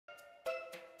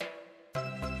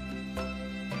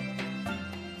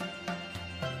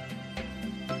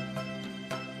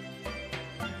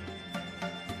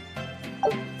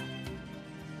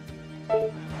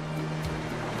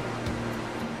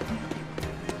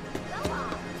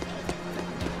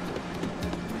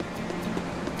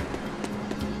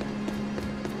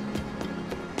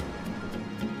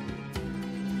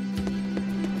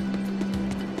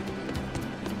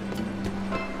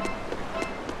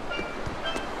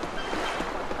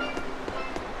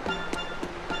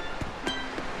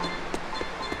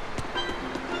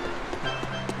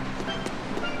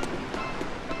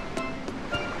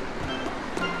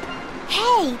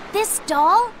Hey, this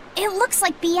doll? It looks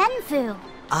like Bienfu.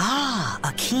 Ah,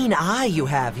 a keen eye you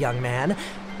have, young man.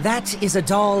 That is a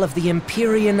doll of the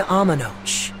Empyrean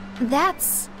Aminoch.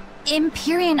 That's...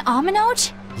 Empyrean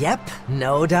Aminoch? Yep,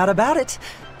 no doubt about it.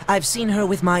 I've seen her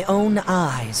with my own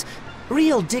eyes.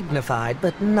 Real dignified,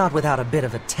 but not without a bit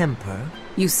of a temper.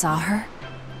 You saw her?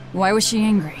 Why was she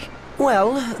angry?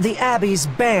 Well, the Abbeys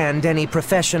banned any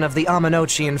profession of the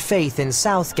Aminochian faith in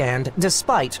Southgand,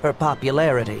 despite her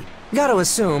popularity. Gotta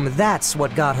assume that's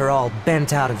what got her all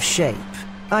bent out of shape.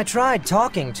 I tried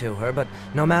talking to her, but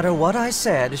no matter what I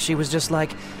said, she was just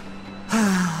like...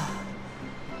 Oh.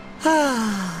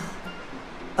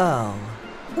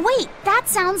 Wait, that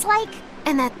sounds like...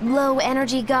 And that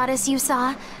low-energy goddess you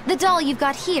saw? The doll you've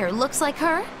got here looks like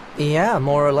her? Yeah,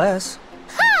 more or less.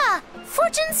 Ha!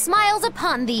 Fortune smiles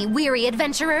upon thee, weary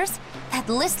adventurers. That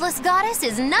listless goddess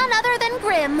is none other than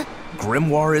Grim.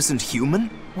 Grimoire isn't human?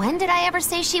 When did I ever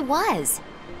say she was?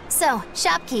 So,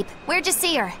 shopkeep, where'd you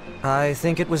see her? I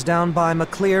think it was down by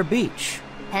McClear Beach.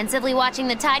 Pensively watching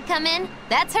the tide come in?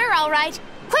 That's her, all right.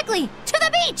 Quickly, to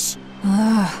the beach!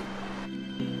 Ugh.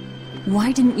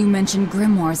 Why didn't you mention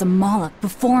Grimoire as a Moloch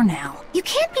before now? You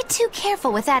can't be too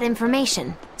careful with that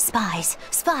information. Spies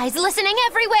listening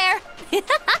everywhere!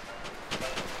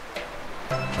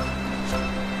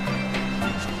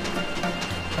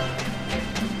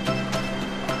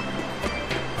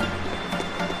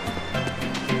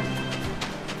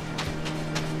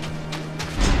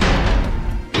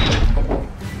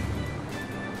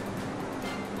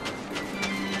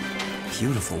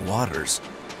 Beautiful waters.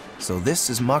 So this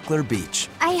is Muckler Beach.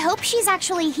 I hope she's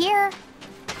actually here.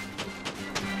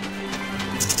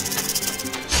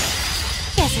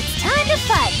 Guess it's time to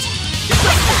fight.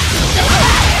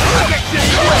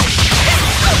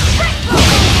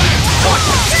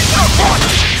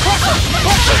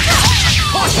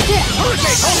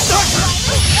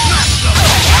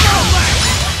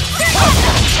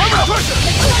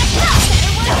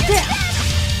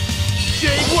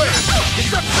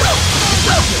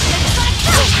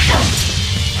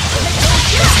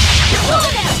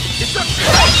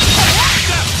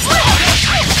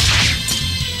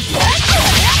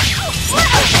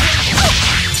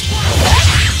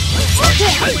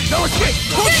 No escape!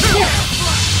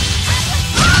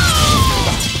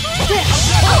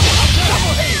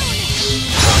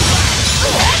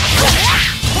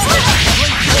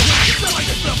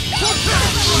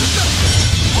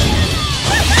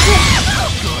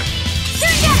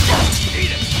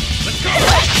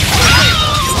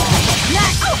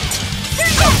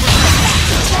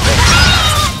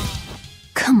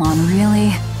 Come on,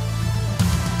 really?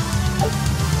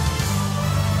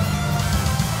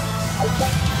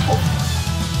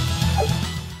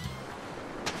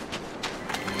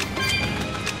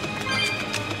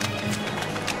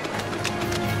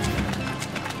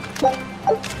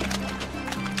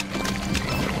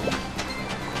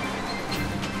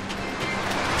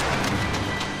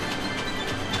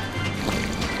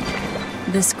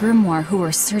 This grimoire who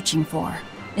we're searching for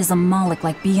is a Moloch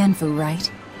like Bienfu,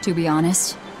 right? To be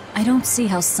honest, I don't see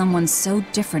how someone so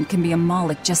different can be a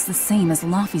Moloch just the same as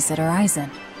Laphicet or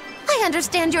Eisen. I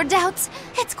understand your doubts.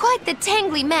 It's quite the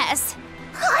tangly mess.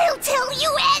 I'll tell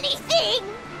you anything!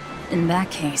 In that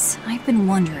case, I've been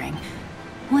wondering,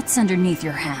 what's underneath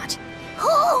your hat?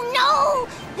 Oh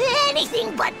no!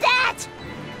 Anything but that!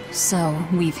 So,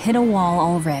 we've hit a wall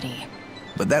already.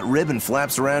 But that ribbon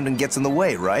flaps around and gets in the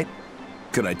way, right?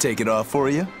 Could I take it off for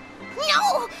you?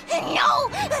 No! No!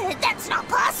 That's not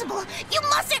possible! You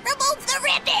mustn't remove the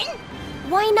ribbon!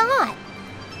 Why not?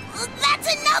 That's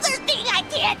another thing I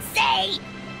can't say!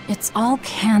 It's all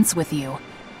cans with you.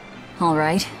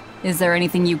 Alright, is there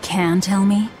anything you can tell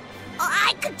me?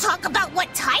 I could talk about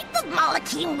what type of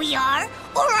Malachim we are,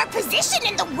 or our position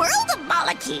in the world of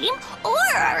Malachim,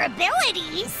 or our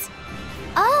abilities.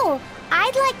 Oh,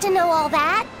 I'd like to know all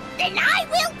that. Then I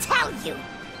will tell you.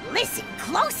 Listen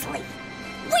closely.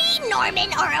 We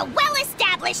Norman are a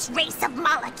well-established race of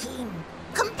Malachim.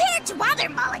 Compared to other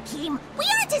Malakim, we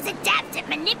aren't as adept at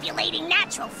manipulating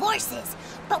natural forces,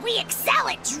 but we excel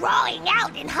at drawing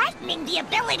out and heightening the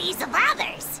abilities of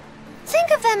others.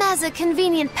 Think of them as a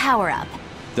convenient power-up.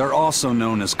 They're also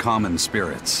known as common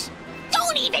spirits.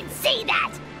 Don't even say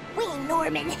that! We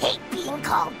Norman hate being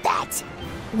called that.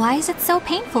 Why is it so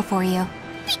painful for you?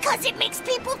 Because it makes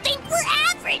people think we're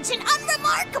average and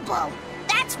unremarkable.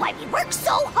 That's why we work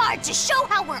so hard to show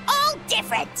how we're all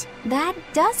different. That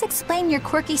does explain your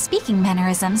quirky speaking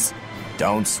mannerisms.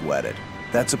 Don't sweat it.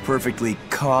 That's a perfectly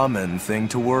common thing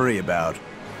to worry about.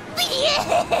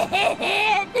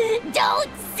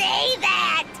 Don't say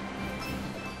that!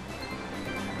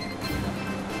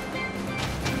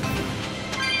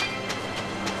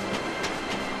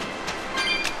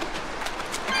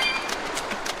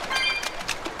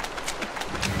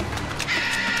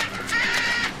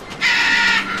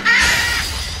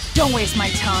 Don't waste my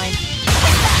time.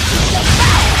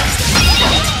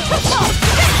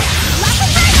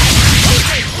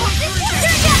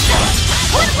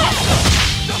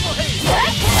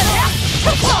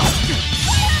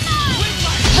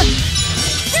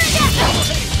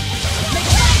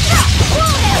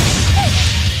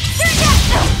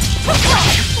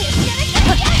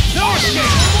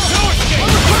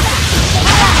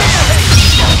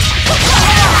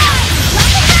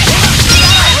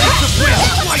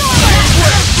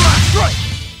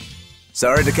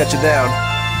 Sorry to cut you down.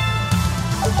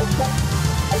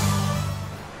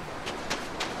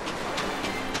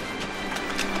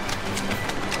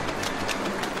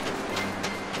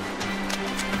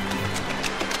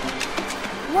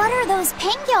 What are those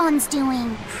penguins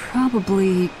doing?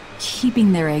 Probably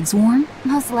keeping their eggs warm?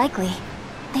 Most likely.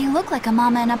 They look like a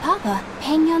mama and a papa.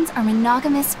 Penguins are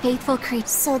monogamous, faithful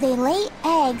creatures. So they lay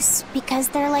eggs because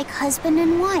they're like husband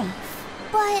and wife.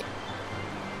 But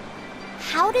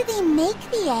how do they make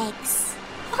the eggs?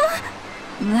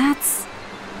 That's...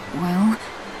 well...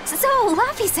 So,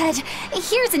 Laffy said,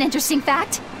 here's an interesting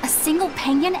fact. A single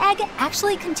penguin egg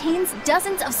actually contains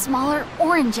dozens of smaller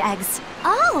orange eggs.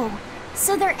 Oh,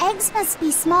 so their eggs must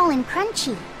be small and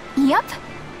crunchy. Yep.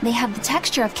 They have the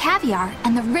texture of caviar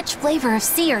and the rich flavor of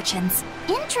sea urchins.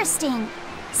 Interesting.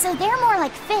 So they're more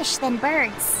like fish than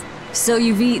birds. So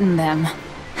you've eaten them.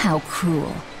 How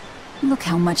cruel. Look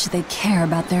how much they care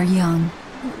about their young.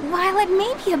 While it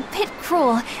may be a bit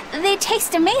cruel, they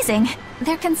taste amazing.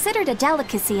 They're considered a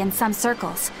delicacy in some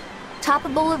circles. Top a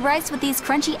bowl of rice with these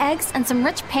crunchy eggs and some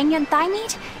rich penguin thigh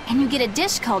meat, and you get a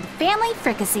dish called family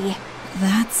fricassee.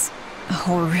 That's a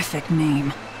horrific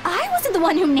name. I wasn't the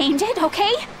one who named it,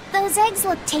 okay? Those eggs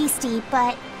look tasty,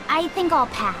 but I think I'll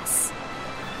pass.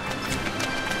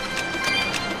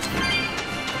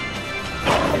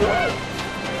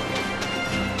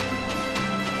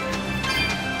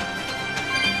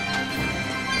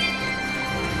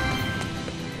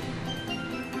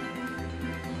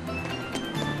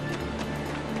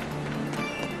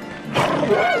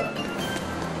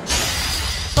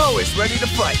 Always ready to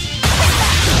fight.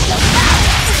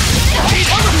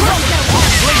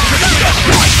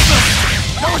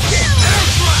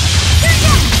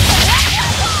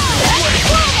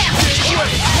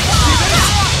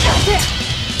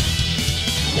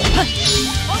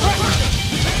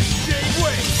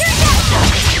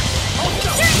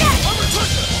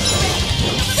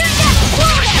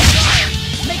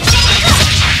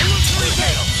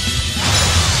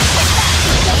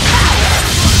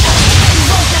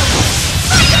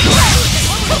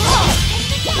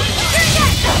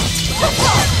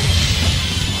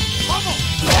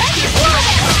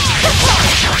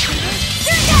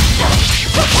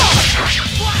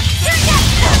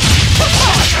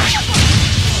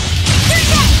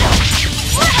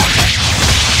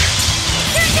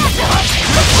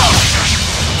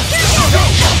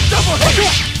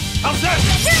 How's that?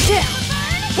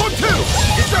 1-2!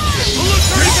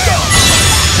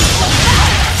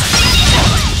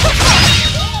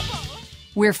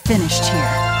 We're finished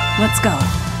here. Let's go.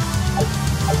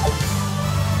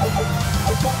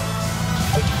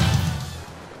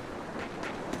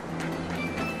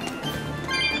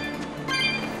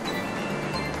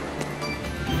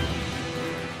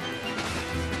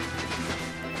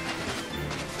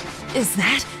 Is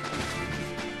that...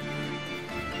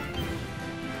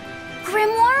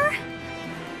 Grimoire?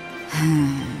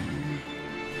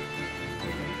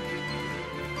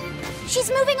 She's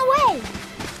moving away!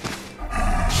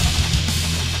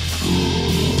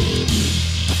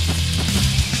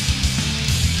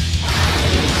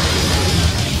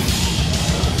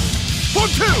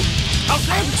 1-2! How's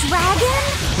that? A dragon?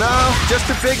 No, just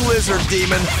a big lizard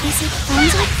demon. Is it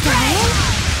friends with Brian?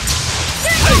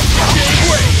 Hey, get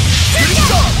away! Get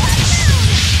it up!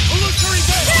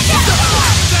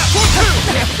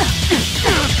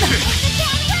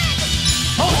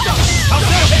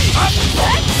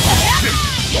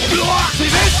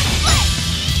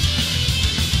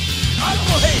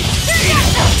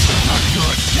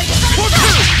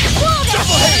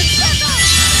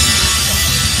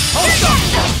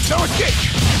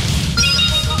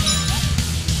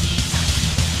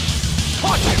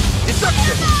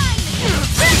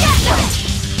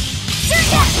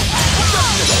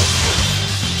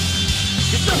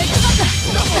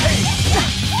 Double haze!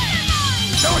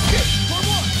 No escape! For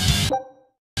one!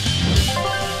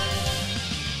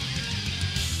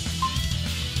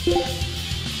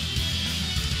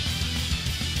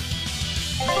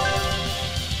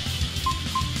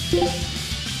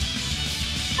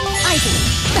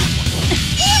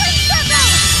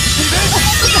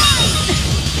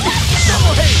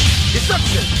 Double haze!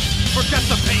 Deception! Forget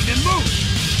the pain and move!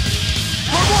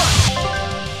 For one!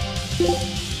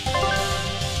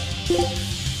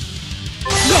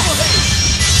 Double haze!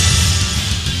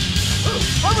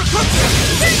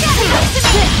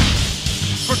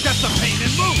 Forget the pain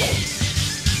and move!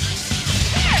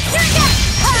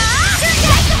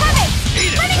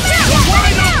 Eat it!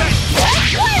 Wide open!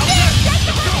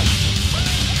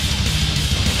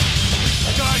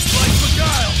 Guys like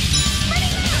beguile!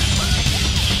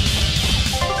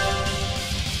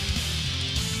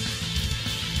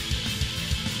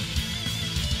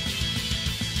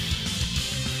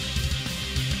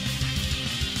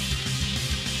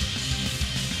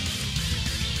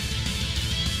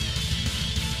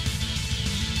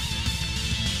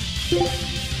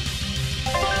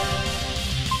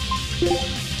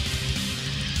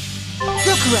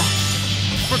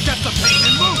 Forget the pain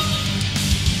and move!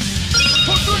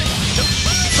 For three!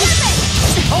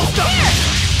 Hold up!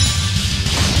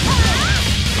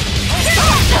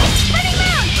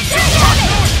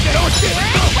 No escape!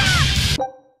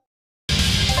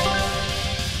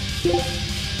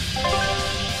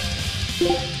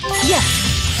 Yes!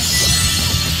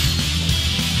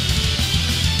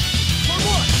 For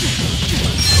one!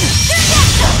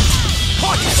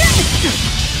 Punch!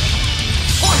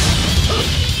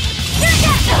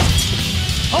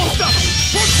 Hold up!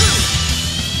 For two!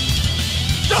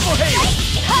 Double haze!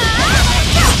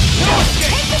 No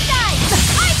escape!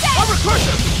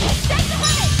 Overcrusher! Double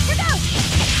haze!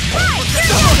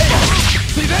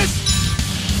 See this?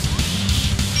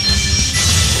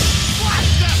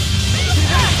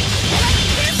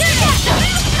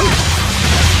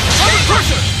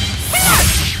 Overcrusher!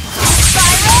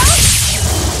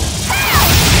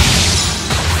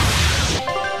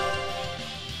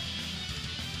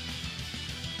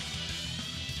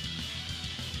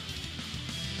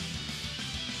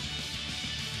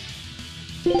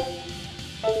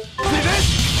 See this?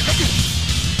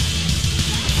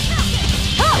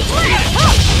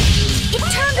 It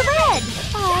turned red!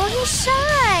 Oh, he's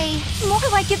shy! More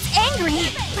like it's angry!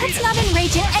 Let's not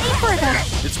enrage it any further!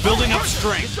 It's building up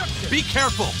strength. Be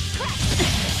careful.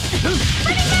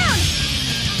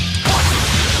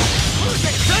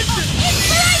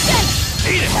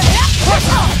 Eat it!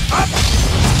 Up!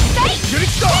 Shooting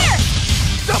star!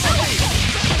 Double haze!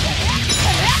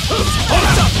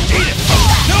 Hold up! Eat it!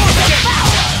 No escape!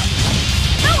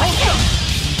 Hold up!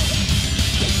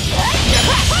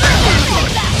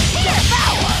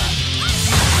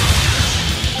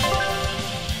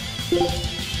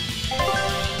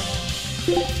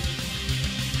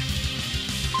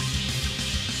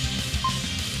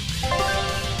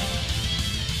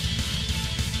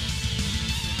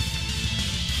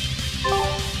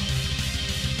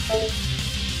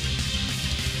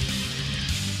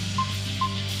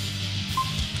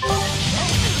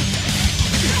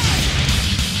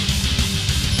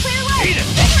 Eat it!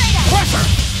 Pressure!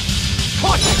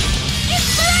 Punch!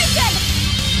 Inspiration!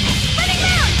 Running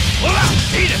down! Pull out!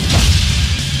 Eat it!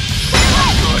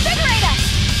 Invigorate us!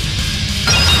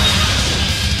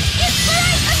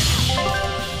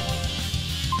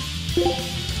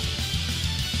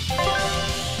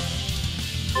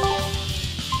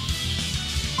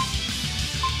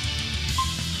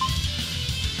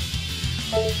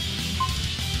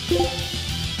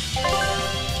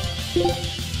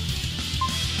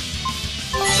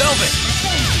 Velvet!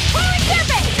 Forward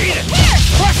serpent! Eat it! Here!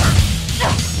 Pressure!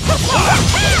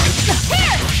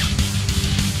 Here!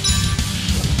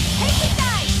 Take the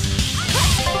side!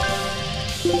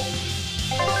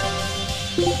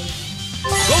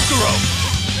 Gokuro!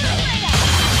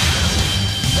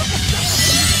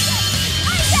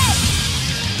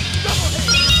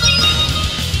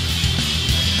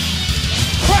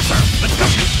 Pressure! Let's go!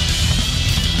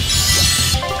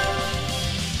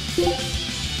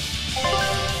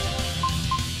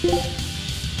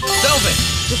 Velvet!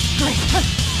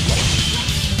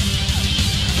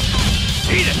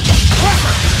 Eat it!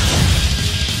 Pressure!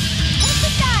 Take the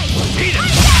side! Eat it!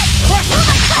 Pressure!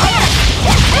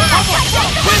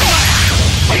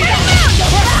 Eat it!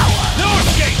 No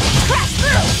escape! Crash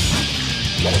through!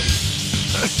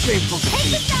 A shameful Take the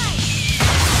defeat. side!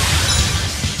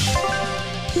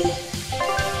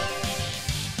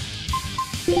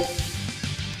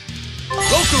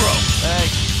 Gokuro!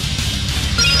 Thanks.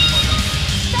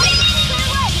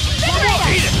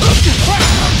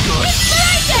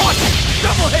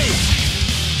 Double haze!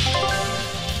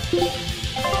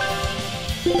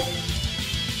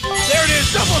 There it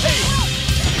is! Double haze!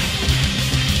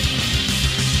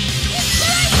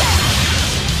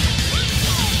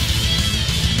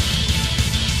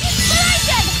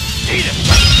 Eat it!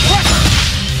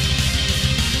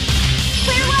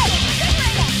 Clear away!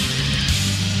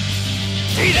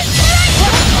 Eat it!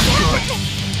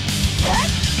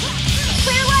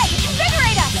 Clear away!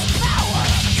 Invigorate us!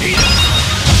 Eat it!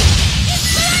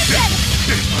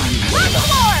 Rock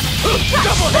form!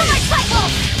 Double Rush! haze! Cycle!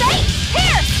 Stay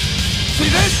here! See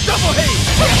this? Double haze!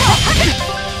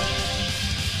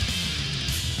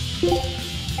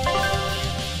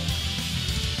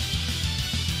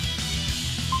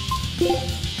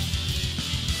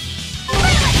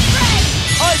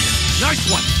 Nice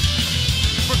one!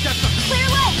 Forget the... Clear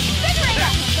away! Invigorate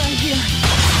us!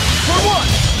 For one!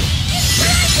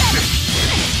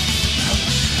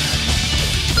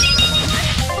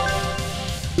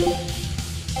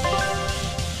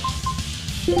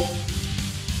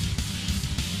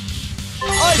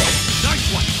 Nice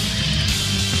one!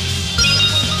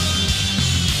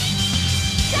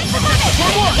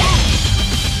 For one!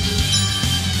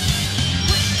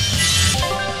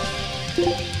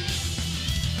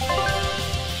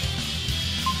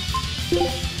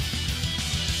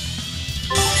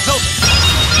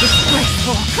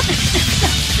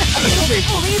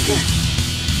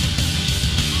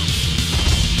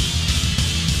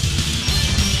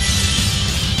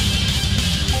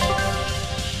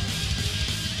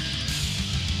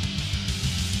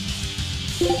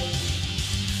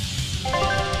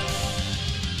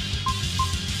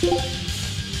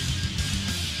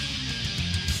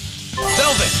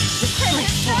 Velvet!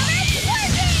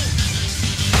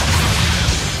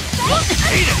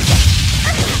 Eat it!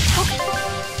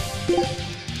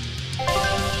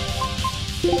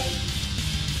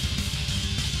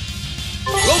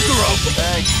 Rokuro!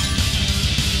 Thanks.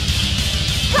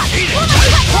 Eat it!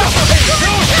 Hold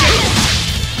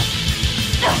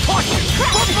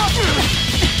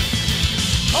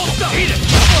up! Eat it!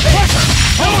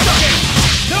 No escape!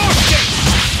 No escape!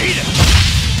 Eat it!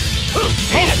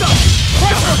 Eat it!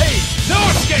 Double haze! No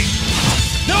escape!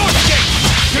 No escape!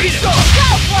 Shooting star!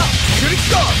 Shooting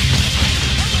star!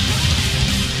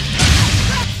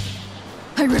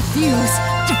 I refuse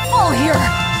to fall here!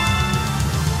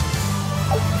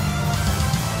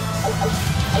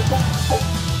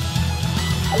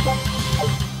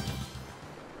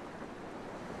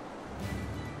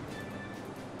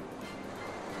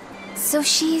 So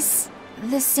she's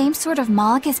the same sort of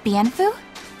Moloch as Bienfu?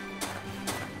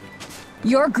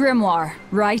 You're Grimoire,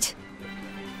 right?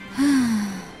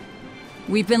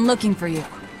 We've been looking for you.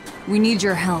 We need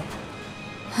your help.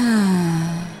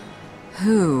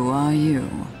 Who are you?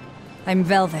 I'm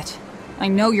Velvet. I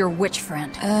know your witch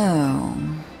friend. Oh.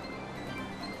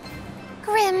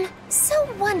 Grim, so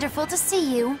wonderful to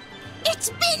see you. It's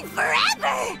been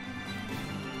forever!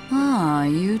 Ah,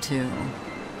 you two.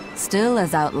 Still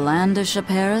as outlandish a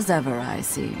pair as ever, I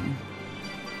see.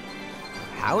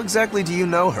 How exactly do you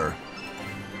know her?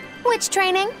 Witch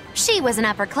training? She was an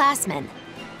upperclassman.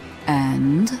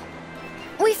 And?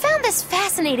 We found this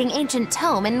fascinating ancient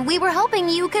tome, and we were hoping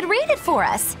you could read it for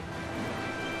us.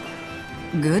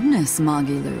 Goodness,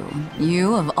 Magilu.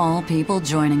 You of all people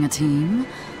joining a team?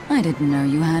 I didn't know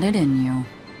you had it in you.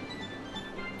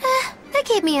 That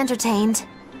keep me entertained.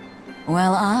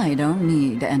 Well, I don't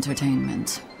need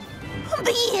entertainment.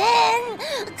 Bien!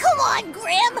 Come on,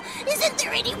 Grim! Isn't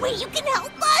there any way you can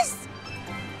help us?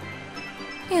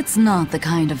 It's not the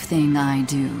kind of thing I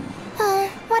do. Oh,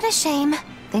 what a shame.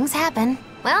 Things happen.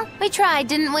 Well, we tried,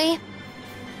 didn't we?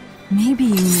 Maybe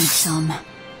you need some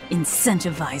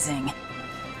incentivizing.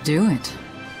 Do it.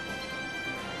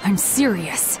 I'm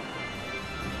serious.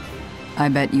 I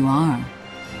bet you are.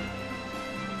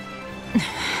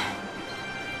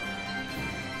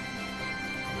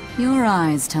 Your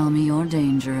eyes tell me you're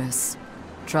dangerous.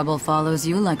 Trouble follows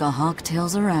you like a hawk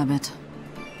tails a rabbit.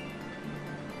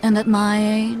 And at my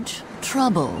age,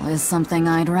 trouble is something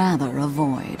I'd rather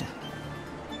avoid.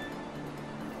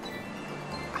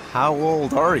 How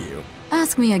old are you?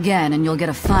 Ask me again and you'll get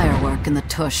a firework in the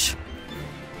tush.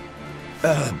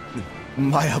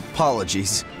 My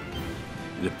apologies.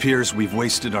 It appears we've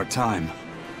wasted our time.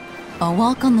 A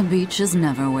walk on the beach is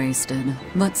never wasted,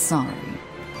 but sorry.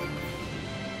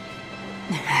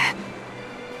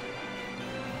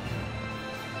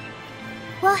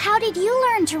 Well, how did you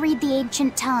learn to read the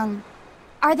ancient tongue?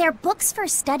 Are there books for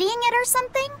studying it or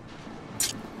something?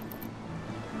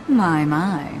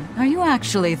 My. Are you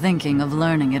actually thinking of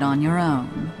learning it on your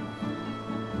own?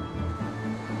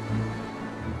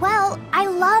 Well, I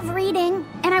love reading,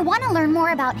 and I want to learn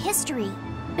more about history.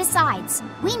 Besides,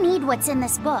 we need what's in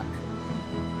this book.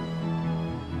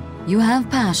 You have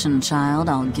passion, child,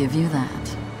 I'll give you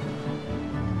that.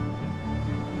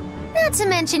 Not to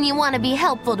mention you want to be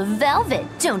helpful to Velvet,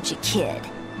 don't you, kid?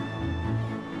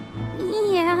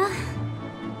 Yeah.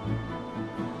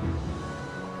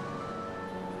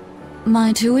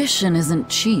 My tuition isn't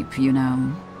cheap, you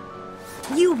know.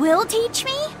 You will teach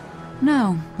me?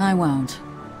 No, I won't.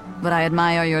 But I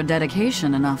admire your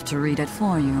dedication enough to read it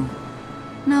for you.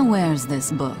 Now where's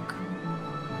this book?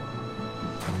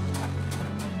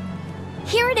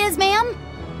 Here it is, ma'am.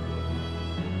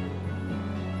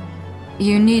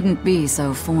 You needn't be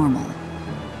so formal.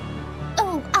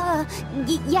 Oh,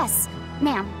 yes,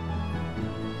 ma'am.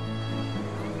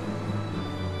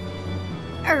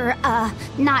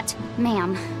 Not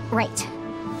ma'am. Right.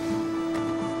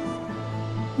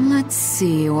 Let's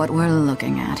see what we're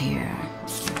looking at here.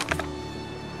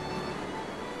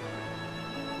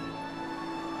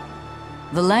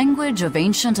 The language of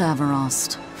ancient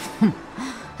Avarost.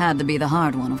 Had to be the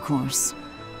hard one, of course.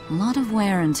 A lot of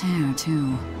wear and tear,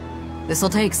 too. This'll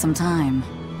take some time.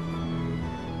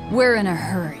 We're in a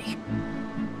hurry.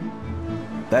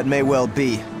 That may well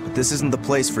be, but this isn't the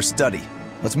place for study.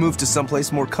 Let's move to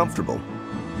someplace more comfortable.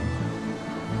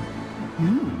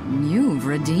 You've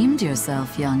redeemed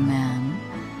yourself, young man.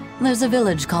 There's a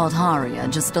village called Haria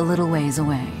just a little ways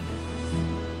away.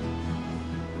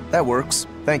 That works.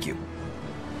 Thank you.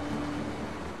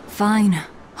 Fine.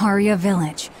 Haria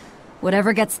Village.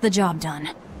 Whatever gets the job done.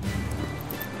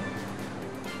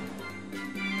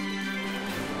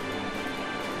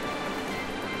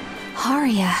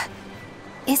 Haria.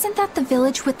 Isn't that the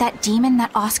village with that demon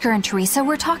that Oscar and Teresa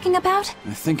were talking about?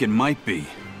 I think it might be.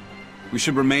 We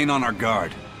should remain on our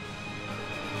guard.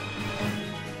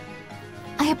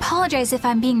 I apologize if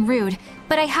I'm being rude,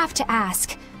 but I have to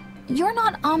ask. You're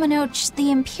not Aminoch the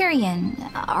Empyrean,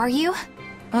 are you?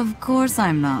 Of course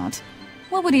I'm not.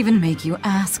 What would even make you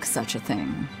ask such a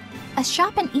thing? A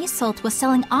shop in Isolt was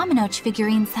selling Aminoch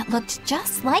figurines that looked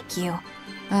just like you.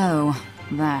 Oh,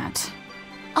 that.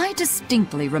 I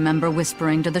distinctly remember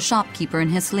whispering to the shopkeeper in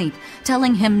his sleep,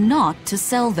 telling him not to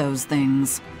sell those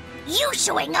things. You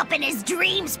showing up in his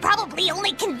dreams probably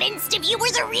only convinced him you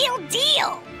were the real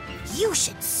deal. You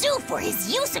should sue for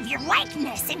his use of your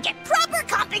likeness and get proper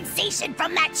compensation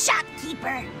from that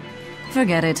shopkeeper.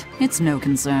 Forget it. It's no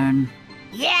concern.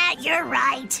 Yeah, you're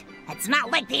right. It's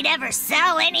not like they'd ever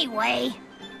sell anyway.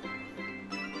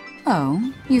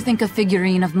 Oh, you think a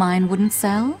figurine of mine wouldn't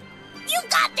sell? You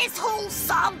got this whole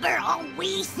somber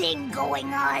ennui thing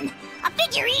going on. A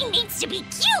figurine needs to be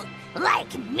cute,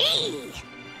 like me.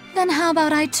 Then how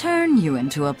about I turn you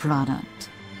into a product?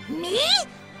 Me?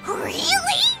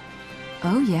 Really?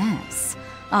 Oh yes.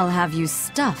 I'll have you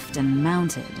stuffed and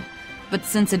mounted. But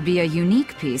since it'd be a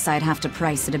unique piece, I'd have to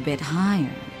price it a bit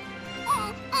higher.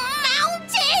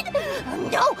 Mounted?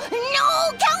 No,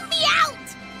 count me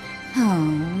out!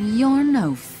 Oh, you're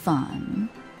no fun.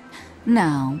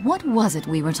 Now, what was it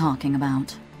we were talking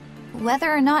about?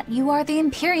 Whether or not you are the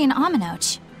Empyrean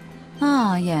Aminoch.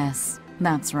 Ah, yes,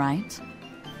 that's right.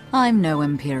 I'm no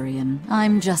Empyrean.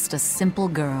 I'm just a simple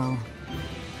girl.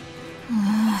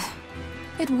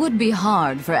 It would be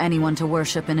hard for anyone to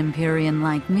worship an Empyrean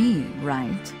like me,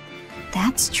 right?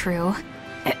 That's true.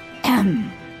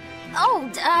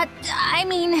 I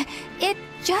mean, it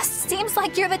just seems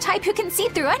like you're the type who can see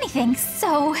through anything,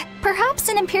 so perhaps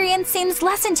an Empyrean seems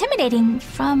less intimidating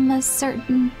from a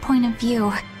certain point of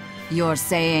view. You're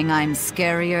saying I'm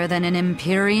scarier than an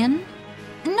Empyrean?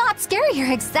 Not scarier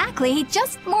exactly,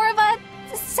 just more of a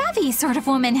savvy sort of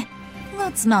woman.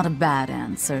 That's not a bad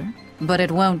answer, but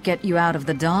it won't get you out of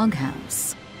the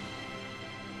doghouse.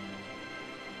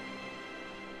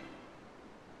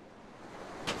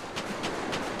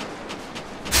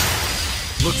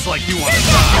 Looks like you want to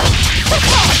die.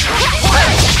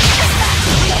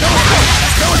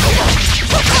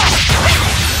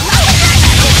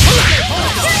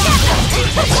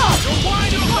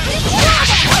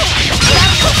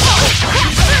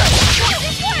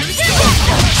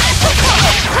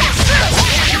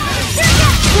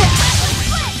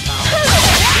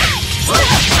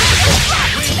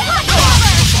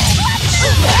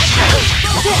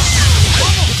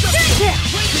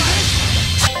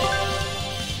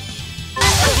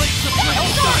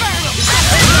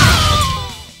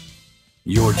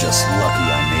 You're just lucky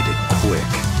I made it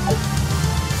quick.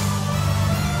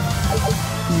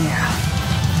 Yeah,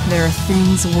 there are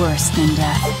things worse than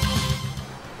death.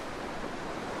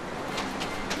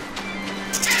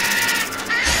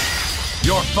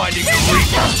 You're fighting the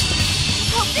Reaper!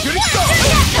 Here it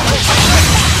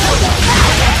goes!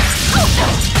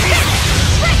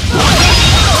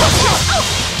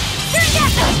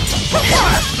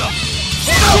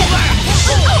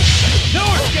 No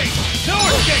escape! No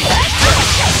escape!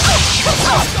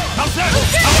 How's that?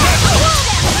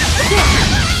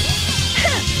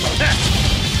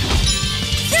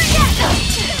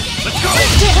 Let's go!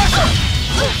 Pressure!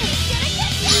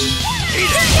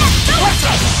 Eat it!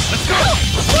 Pressure! Let's go!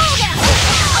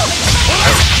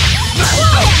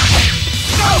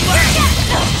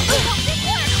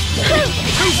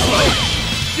 Too slow!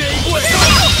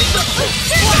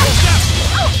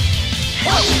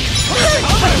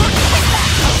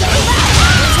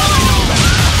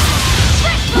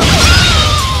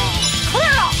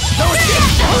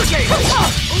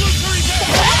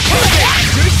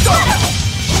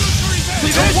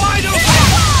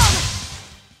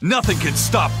 Nothing can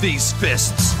stop these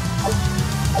fists!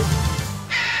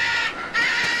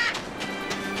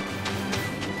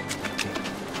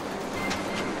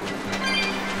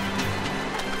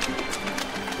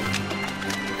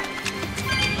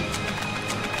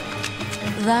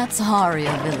 That's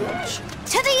Haria Village.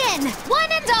 To the inn,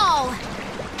 one and all!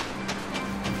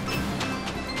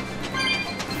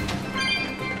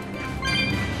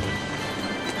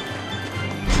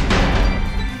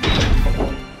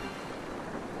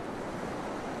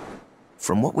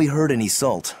 From what we heard in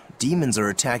Iseult, demons are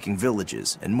attacking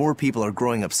villages, and more people are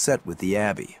growing upset with the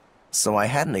Abbey. So I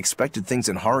hadn't expected things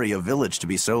in Haria Village to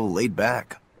be so laid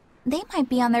back. They might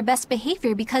be on their best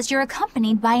behavior because you're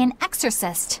accompanied by an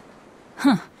exorcist.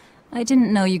 I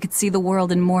didn't know you could see the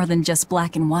world in more than just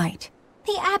black and white.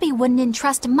 The Abbey wouldn't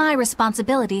entrust my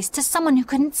responsibilities to someone who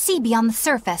couldn't see beyond the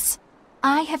surface.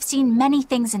 I have seen many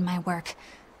things in my work.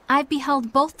 I've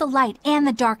beheld both the light and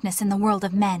the darkness in the world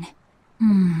of men.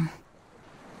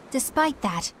 Despite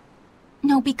that,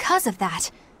 no, because of that,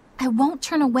 I won't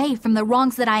turn away from the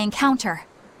wrongs that I encounter.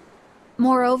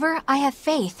 Moreover, I have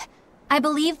faith. I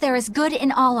believe there is good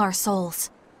in all our souls.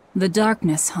 The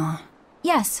darkness, huh?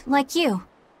 Yes, like you.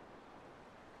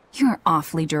 You're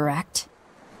awfully direct.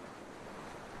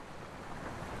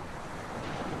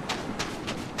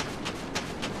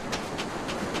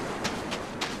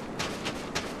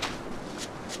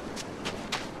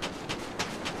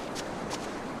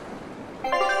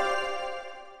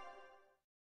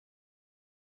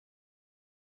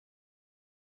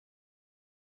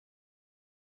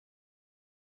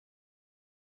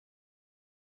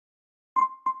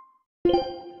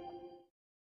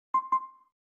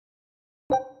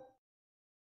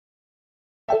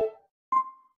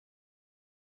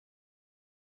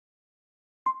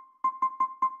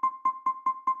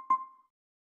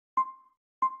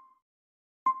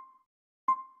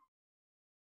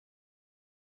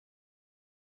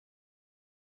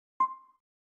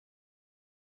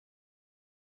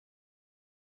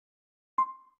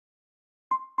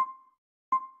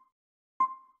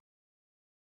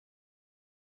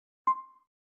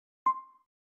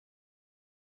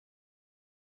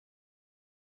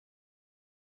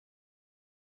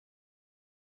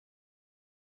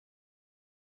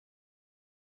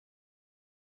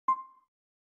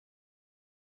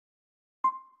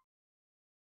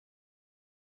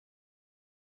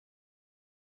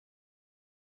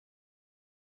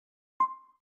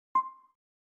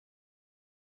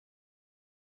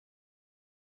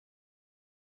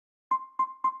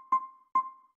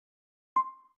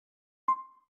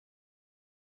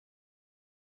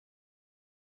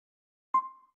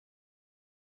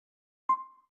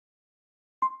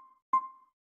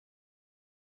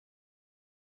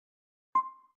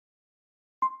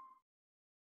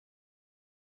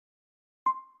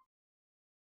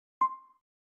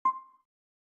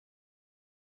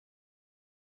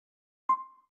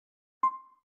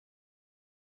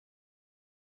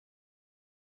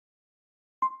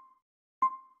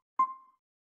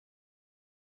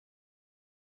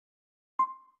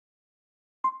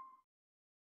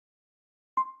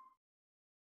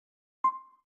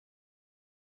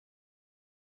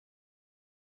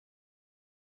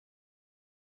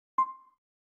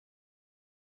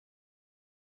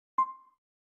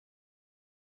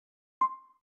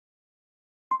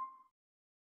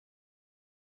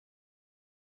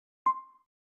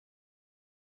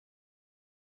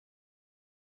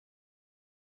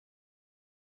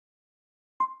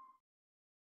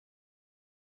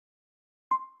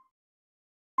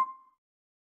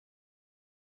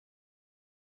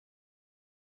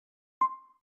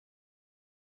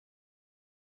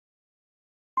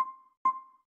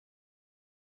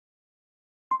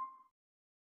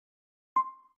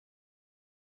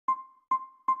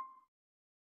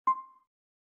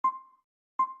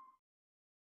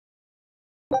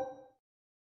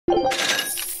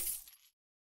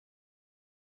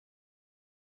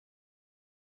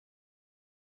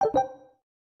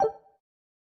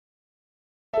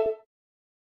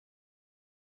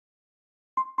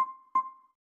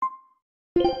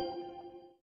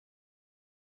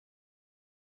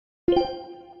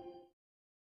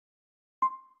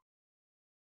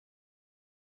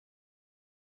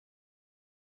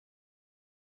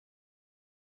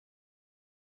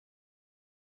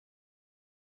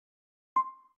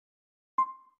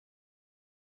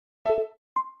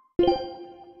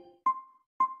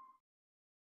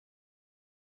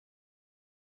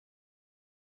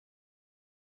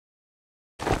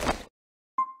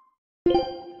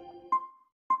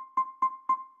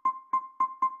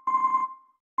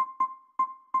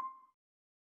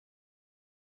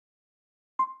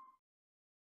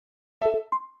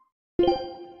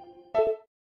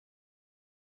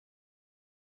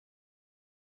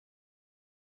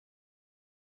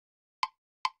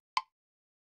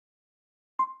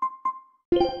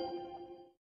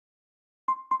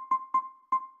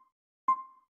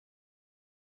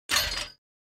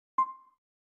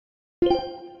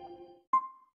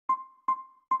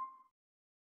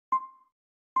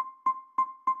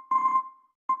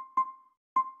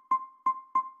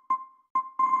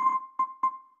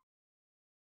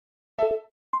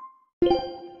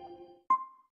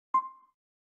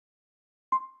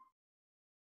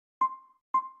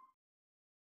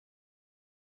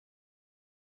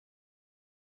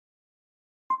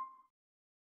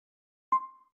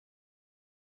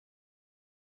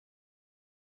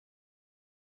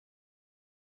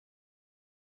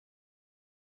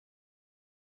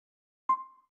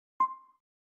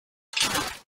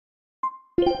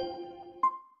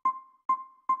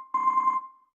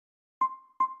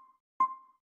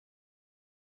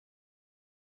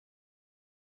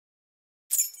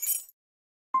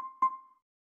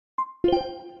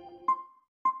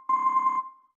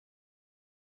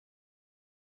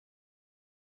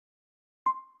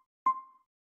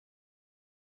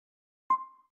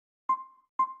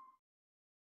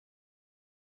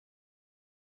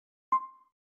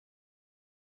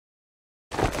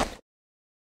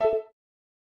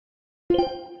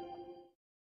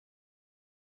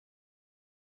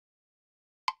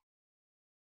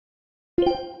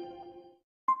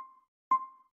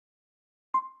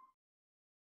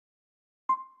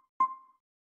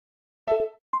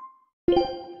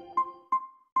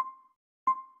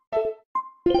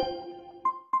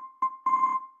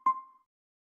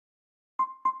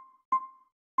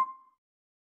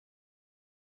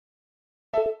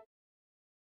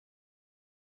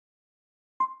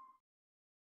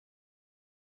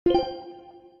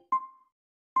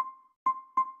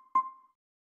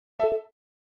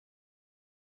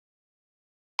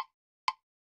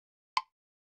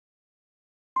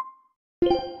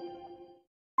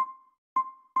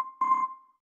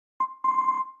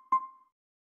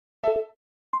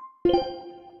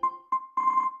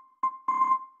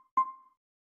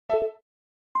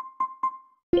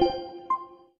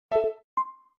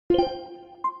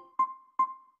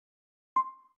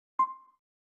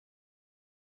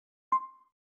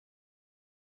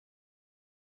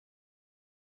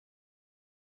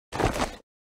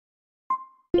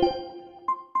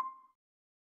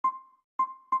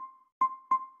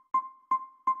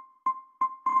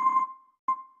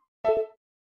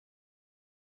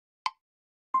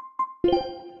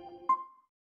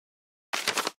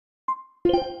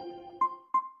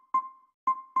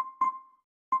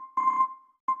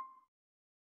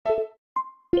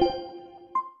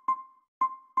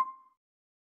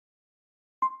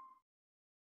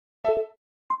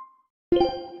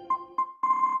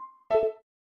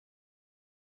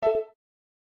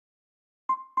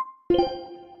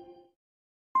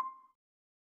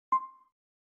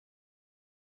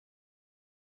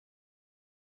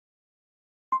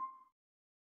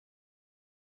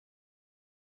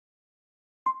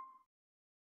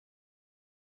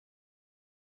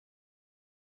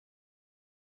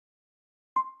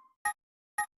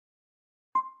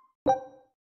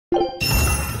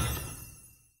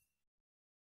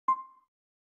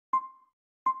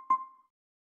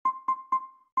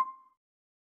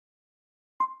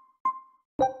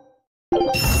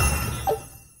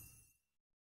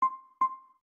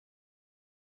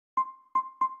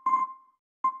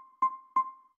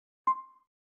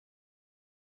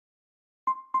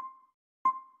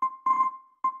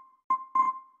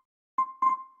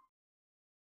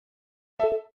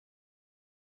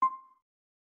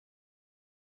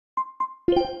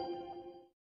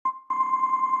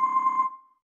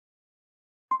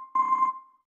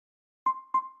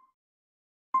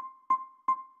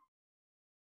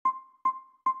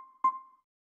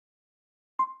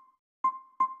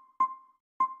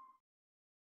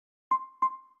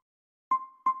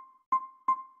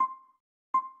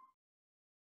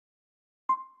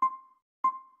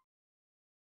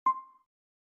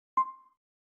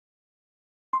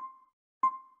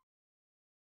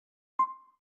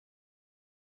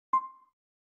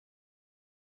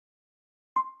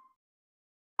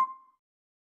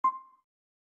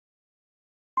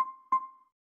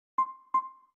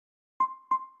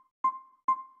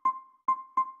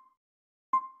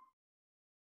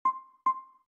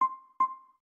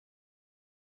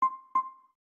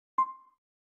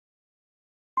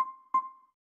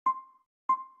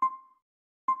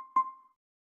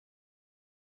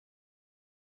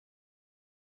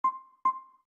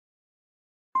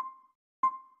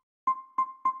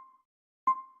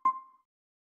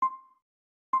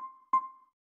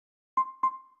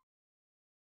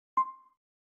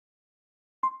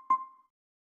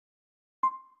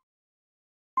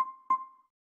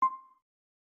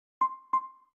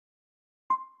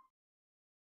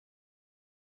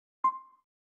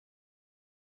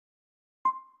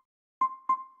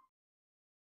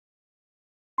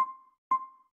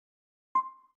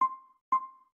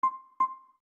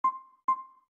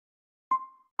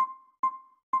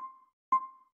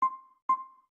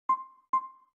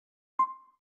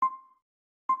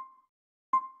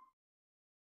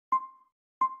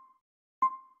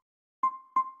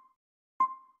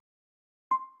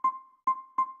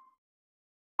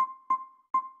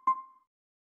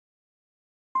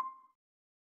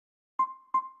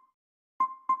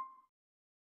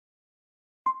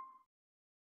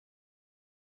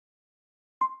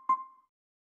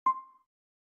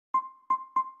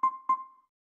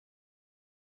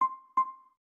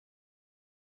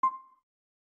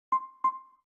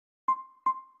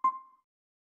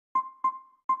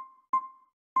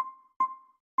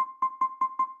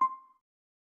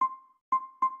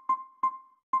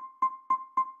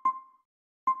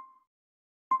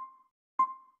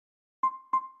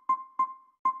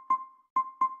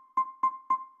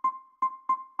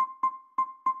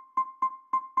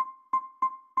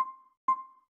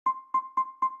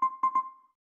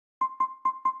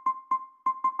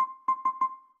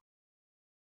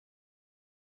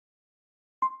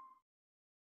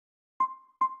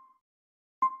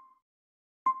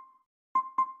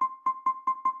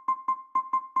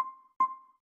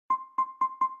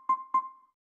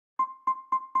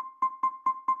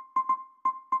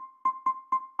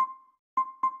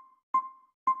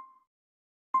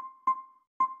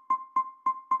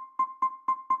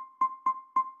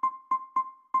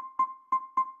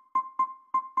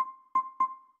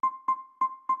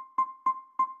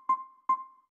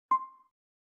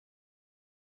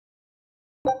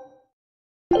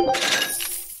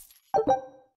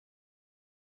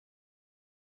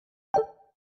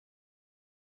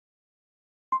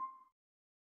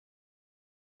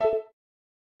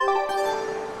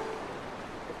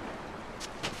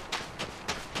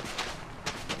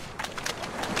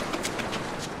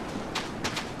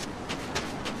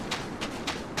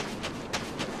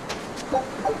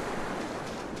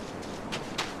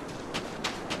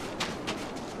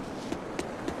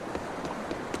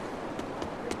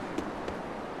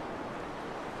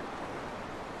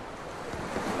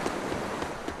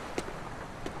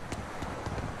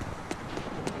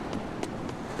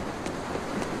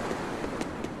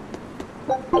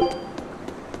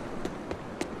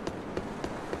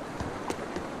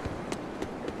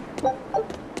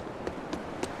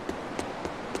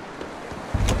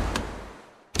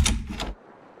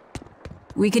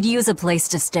 We could use a place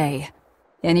to stay.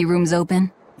 Any rooms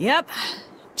open? Yep.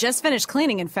 Just finished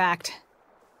cleaning, in fact.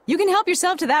 You can help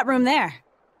yourself to that room there.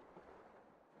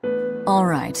 All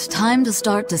right, time to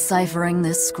start deciphering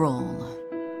this scroll.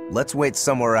 Let's wait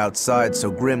somewhere outside so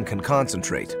Grim can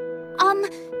concentrate.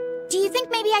 Do you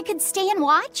think maybe I could stay and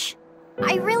watch?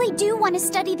 I really do want to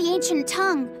study the ancient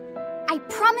tongue. I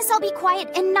promise I'll be quiet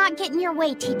and not get in your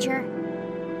way, teacher.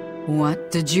 What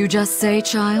did you just say,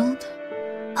 child?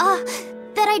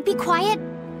 That I'd be quiet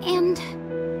and...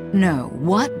 No,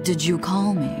 what did you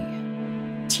call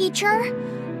me? Teacher?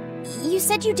 You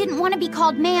said you didn't want to be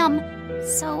called ma'am,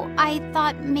 so I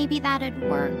thought maybe that'd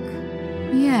work.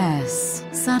 Yes,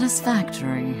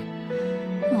 satisfactory.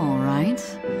 All right.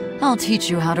 I'll teach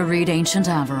you how to read Ancient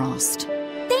Avarost.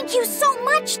 Thank you so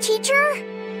much,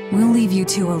 teacher! We'll leave you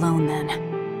two alone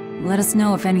then. Let us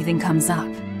know if anything comes up.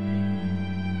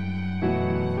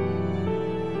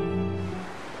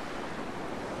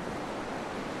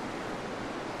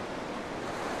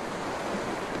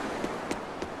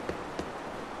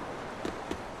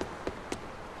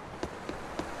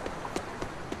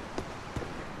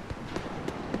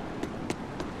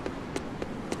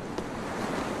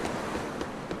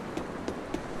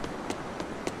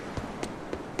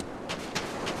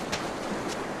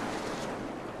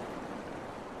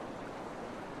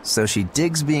 So she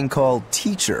digs being called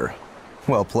teacher.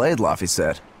 Well played,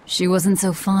 Laphicet. She wasn't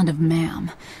so fond of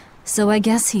ma'am, so I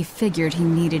guess he figured he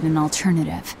needed an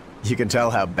alternative. You can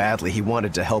tell how badly he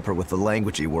wanted to help her with the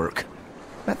languagey work.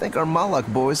 I think our Malak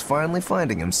boy's finally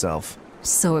finding himself.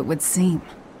 So it would seem.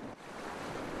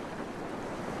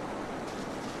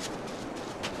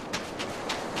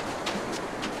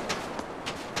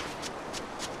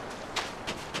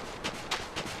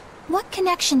 What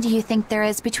connection do you think there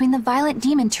is between the violent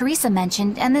demon Teresa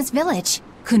mentioned and this village?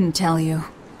 Couldn't tell you.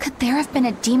 Could there have been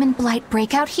a demon blight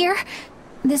breakout here?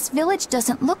 This village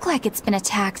doesn't look like it's been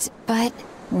attacked, but...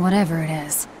 Whatever it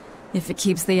is. If it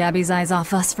keeps the Abbey's eyes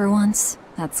off us for once,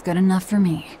 that's good enough for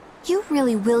me. You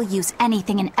really will use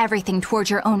anything and everything toward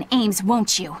your own aims,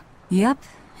 won't you? Yep,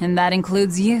 and that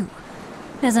includes you.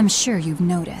 As I'm sure you've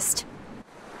noticed.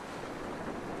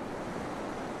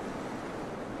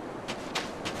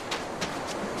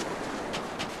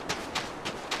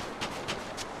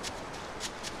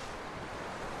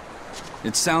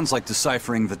 It sounds like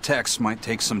deciphering the text might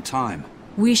take some time.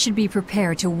 We should be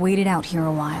prepared to wait it out here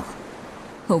a while.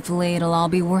 Hopefully it'll all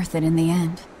be worth it in the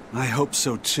end. I hope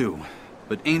so too.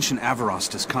 But Ancient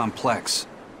Avarost is complex.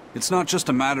 It's not just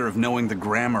a matter of knowing the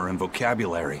grammar and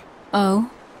vocabulary. Oh?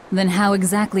 Then how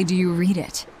exactly do you read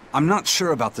it? I'm not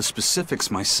sure about the specifics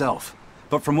myself,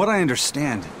 but from what I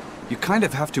understand, you kind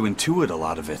of have to intuit a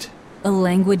lot of it. A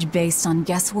language based on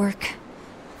guesswork?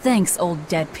 Thanks, old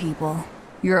dead people.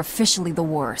 You're officially the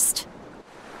worst.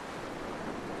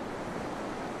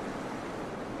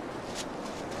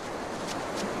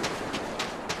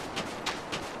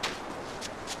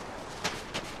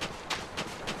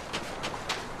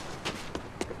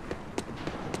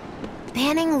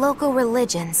 Banning local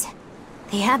religions.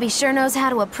 The Abbey sure knows how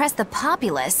to oppress the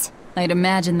populace. I'd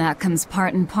imagine that comes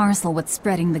part and parcel with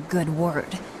spreading the good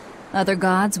word. Other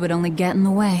gods would only get in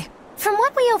the way. From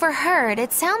what we overheard,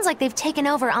 it sounds like they've taken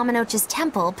over Amenoch's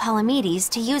temple, Palamedes,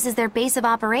 to use as their base of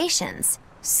operations.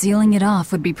 Sealing it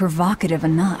off would be provocative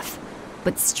enough.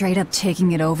 But straight up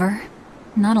taking it over?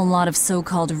 Not a lot of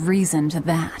so-called reason to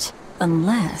that.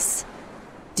 Unless...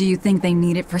 Do you think they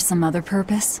need it for some other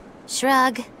purpose?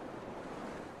 Shrug.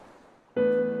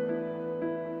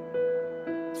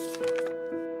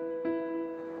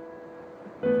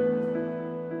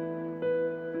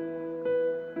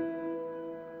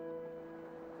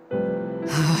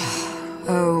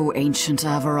 Oh, Ancient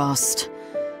Avarost.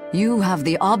 You have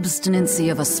the obstinacy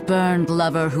of a spurned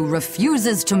lover who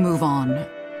refuses to move on.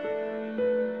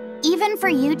 Even for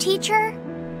you, teacher?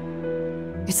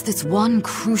 It's this one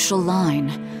crucial line.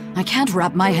 I can't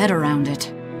wrap my head around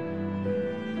it.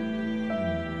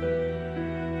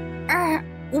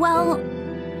 Well,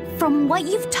 from what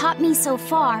you've taught me so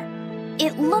far,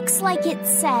 it looks like it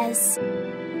says...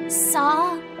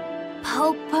 Saw,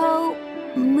 Popo,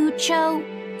 Mucho,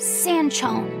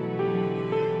 Sanchon.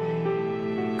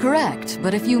 Correct,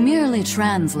 but if you merely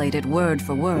translate it word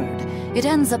for word, it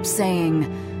ends up saying,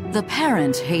 the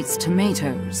parent hates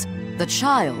tomatoes, the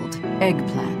child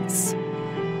eggplants.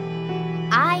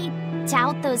 I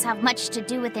doubt those have much to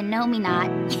do with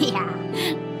Innominat.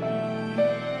 Yeah.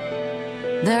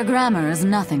 Their grammar is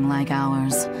nothing like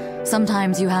ours.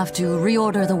 Sometimes you have to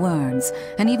reorder the words,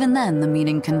 and even then the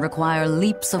meaning can require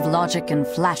leaps of logic and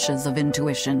flashes of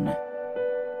intuition.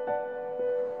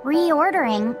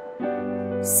 Reordering?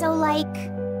 So like,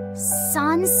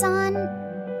 San-san,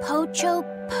 Pocho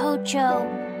Pocho,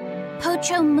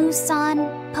 Pocho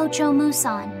Musan, Pocho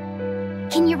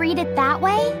Musan. Can you read it that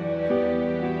way?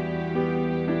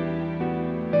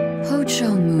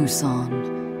 Pocho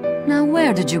Musan. Now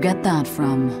where did you get that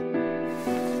from?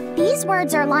 These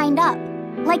words are lined up,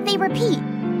 like they repeat.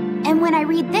 And when I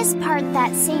read this part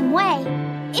that same way,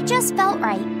 it just felt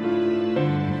right.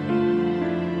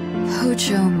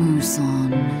 Pocho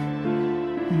Musan.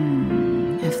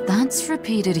 If that's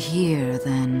repeated here,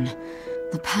 then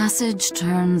the passage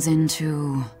turns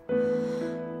into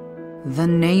the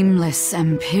Nameless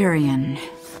Empyrean.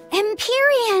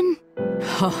 Empyrean!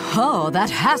 Ho ho, that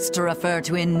has to refer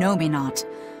to Innominat.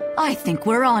 I think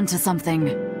we're on to something.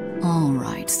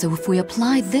 Alright, so if we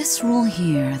apply this rule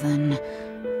here, then...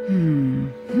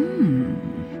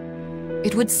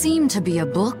 It would seem to be a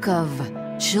book of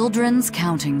children's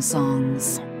counting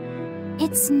songs.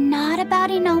 It's not about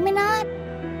Innominat?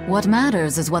 What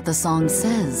matters is what the song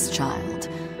says, child.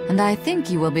 And I think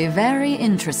you will be very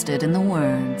interested in the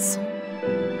words.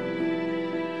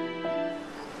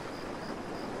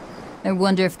 I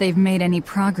wonder if they've made any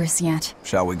progress yet.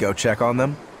 Shall we go check on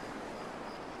them?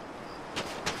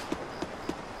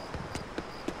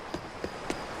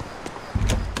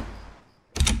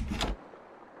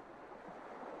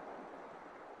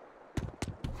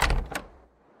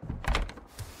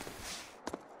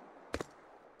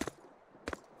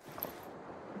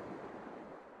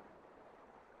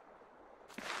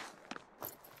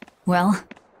 Well,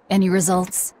 any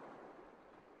results?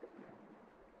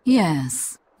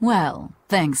 Yes. Well,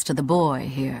 thanks to the boy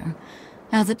here.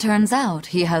 As it turns out,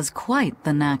 he has quite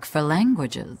the knack for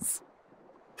languages.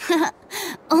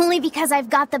 Only because I've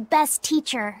got the best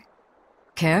teacher.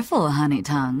 Careful, honey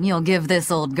tongue. You'll give this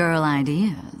old girl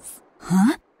ideas.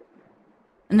 Huh?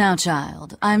 Now,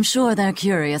 child, I'm sure they're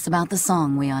curious about the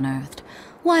song we unearthed.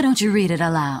 Why don't you read it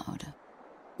aloud?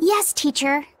 Yes,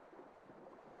 teacher.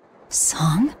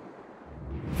 Song?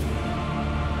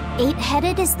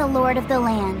 8-headed is the lord of the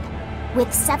land,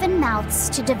 with 7 mouths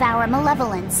to devour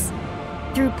malevolence.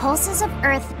 Through pulses of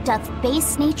earth doth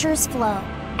base nature's flow,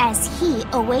 as he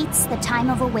awaits the time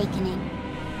of awakening.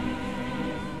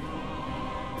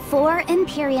 4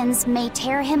 Empyreans may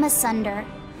tear him asunder,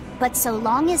 but so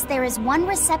long as there is one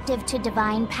receptive to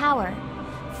divine power,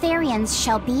 Therians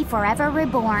shall be forever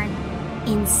reborn,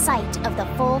 in sight of the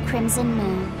full crimson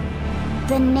moon.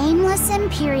 The Nameless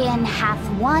Empyrean hath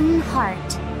one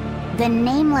heart. The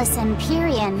Nameless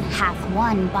Empyrean hath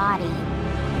one body.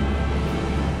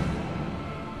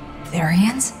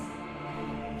 Therians?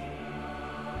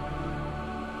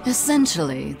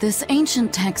 Essentially, this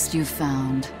ancient text you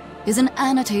found is an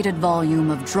annotated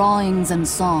volume of drawings and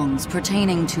songs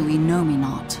pertaining to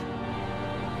Innominat.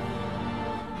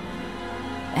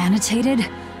 Annotated?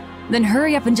 Then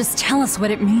hurry up and just tell us what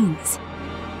it means.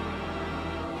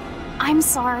 I'm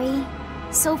sorry.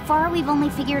 So far, we've only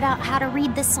figured out how to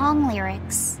read the song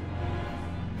lyrics.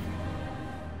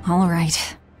 All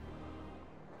right.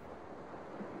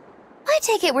 I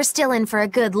take it we're still in for a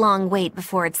good long wait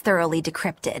before it's thoroughly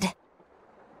decrypted.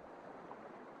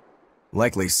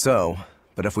 Likely so,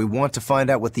 but if we want to find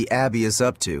out what the Abbey is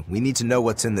up to, we need to know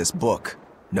what's in this book,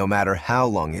 no matter how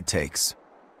long it takes.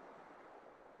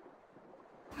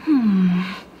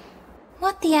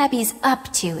 What the Abbey's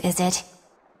up to, is it?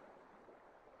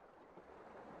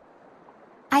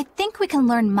 I think we can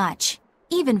learn much,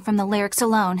 even from the lyrics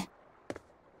alone.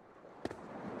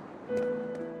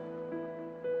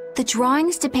 The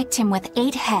drawings depict him with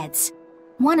 8 heads.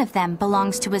 One of them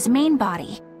belongs to his main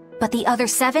body, but the other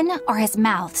 7 are his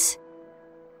mouths.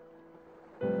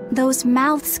 Those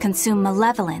mouths consume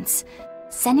malevolence,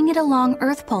 sending it along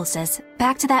earth pulses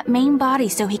back to that main body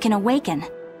so he can awaken.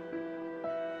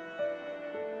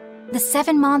 The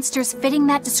 7 monsters fitting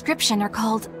that description are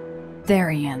called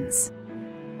Therians.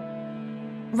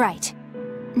 Right.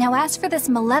 Now as for this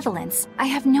malevolence, I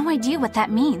have no idea what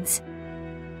that means.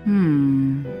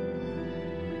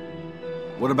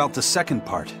 What about the second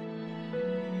part?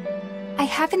 I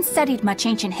haven't studied much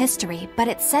ancient history, but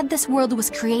it said this world was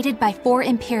created by 4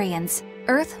 Empyreans: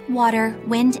 Earth, Water,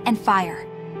 Wind, and Fire.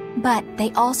 But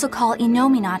they also call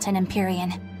Innominat an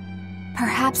Empyrean.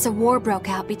 Perhaps a war broke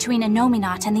out between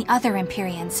Innominat and the other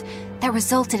Empyreans that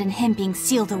resulted in him being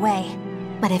sealed away.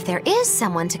 But if there is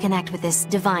someone to connect with this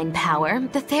divine power,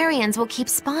 the Therians will keep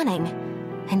spawning.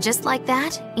 And just like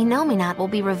that, Innominat will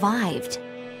be revived.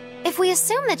 If we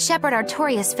assume that Shepherd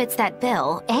Artorias fits that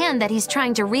bill, and that he's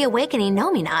trying to reawaken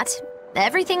Enominat,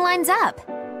 everything lines up.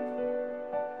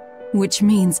 Which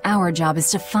means our job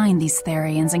is to find these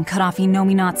Therians and cut off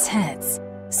Enominat's heads,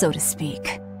 so to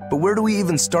speak. But where do we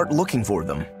even start looking for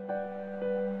them?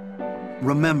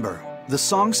 Remember, the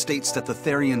song states that the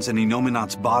Therians in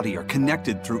Enominat's body are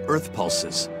connected through earth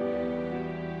pulses.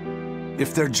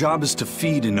 If their job is to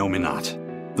feed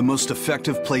Enominat, the most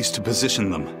effective place to position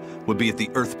them would be at the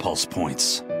earth pulse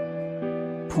points.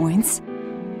 Points?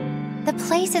 The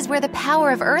places where the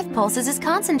power of earth pulses is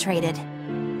concentrated.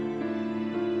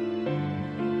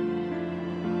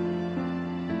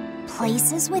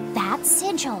 Places with that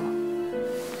sigil.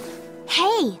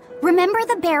 Hey, remember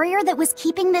the barrier that was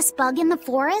keeping this bug in the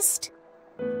forest?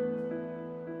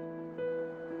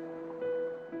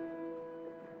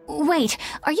 Wait,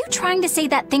 are you trying to say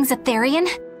that thing's a Therian?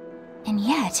 And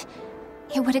yet,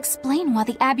 it would explain why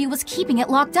the Abbey was keeping it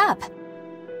locked up.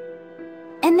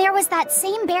 And there was that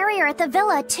same barrier at the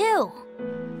villa, too.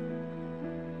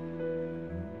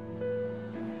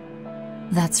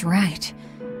 That's right.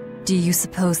 Do you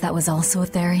suppose that was also a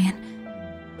Therian?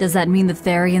 Does that mean the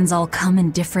Therians all come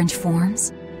in different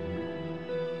forms?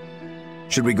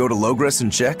 Should we go to Logres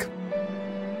and check?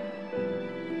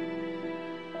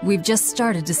 We've just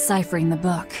started deciphering the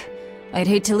book. I'd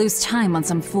hate to lose time on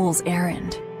some fool's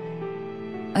errand.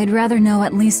 I'd rather know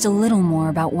at least a little more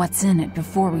about what's in it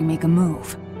before we make a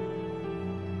move.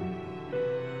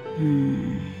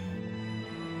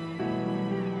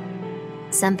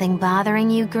 Something bothering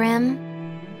you, Grim?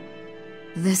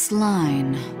 This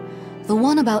line. The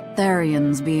one about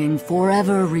Therians being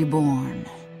forever reborn.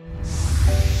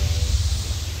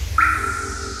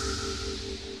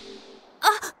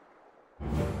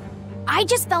 I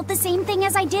just felt the same thing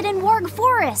as I did in Warg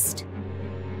Forest.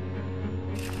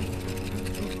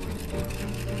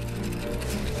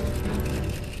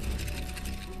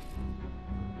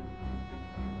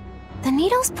 The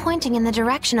needle's pointing in the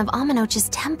direction of Amenoch's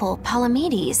temple,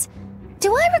 Palamedes.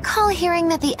 Do I recall hearing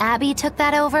that the Abbey took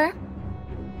that over?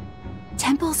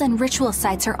 Temples and ritual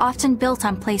sites are often built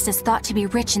on places thought to be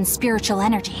rich in spiritual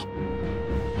energy.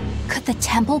 Could the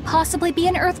temple possibly be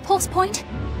an Earth Pulse point?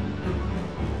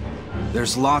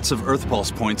 There's lots of earth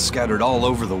pulse points scattered all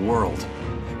over the world.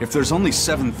 If there's only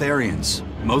 7 Therians,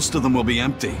 most of them will be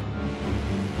empty.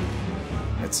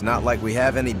 It's not like we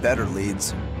have any better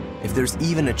leads. If there's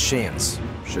even a chance,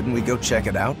 shouldn't we go check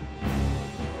it out?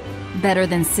 Better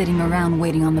than sitting around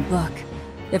waiting on the book.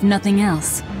 If nothing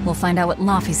else, we'll find out what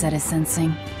Laphicet is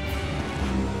sensing.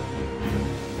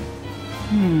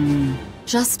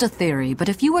 Just a theory, but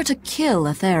if you were to kill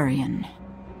a Therian...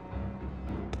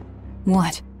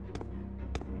 What?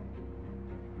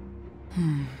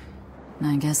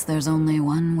 I guess there's only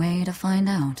one way to find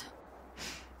out.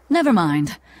 Never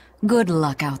mind. Good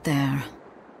luck out there.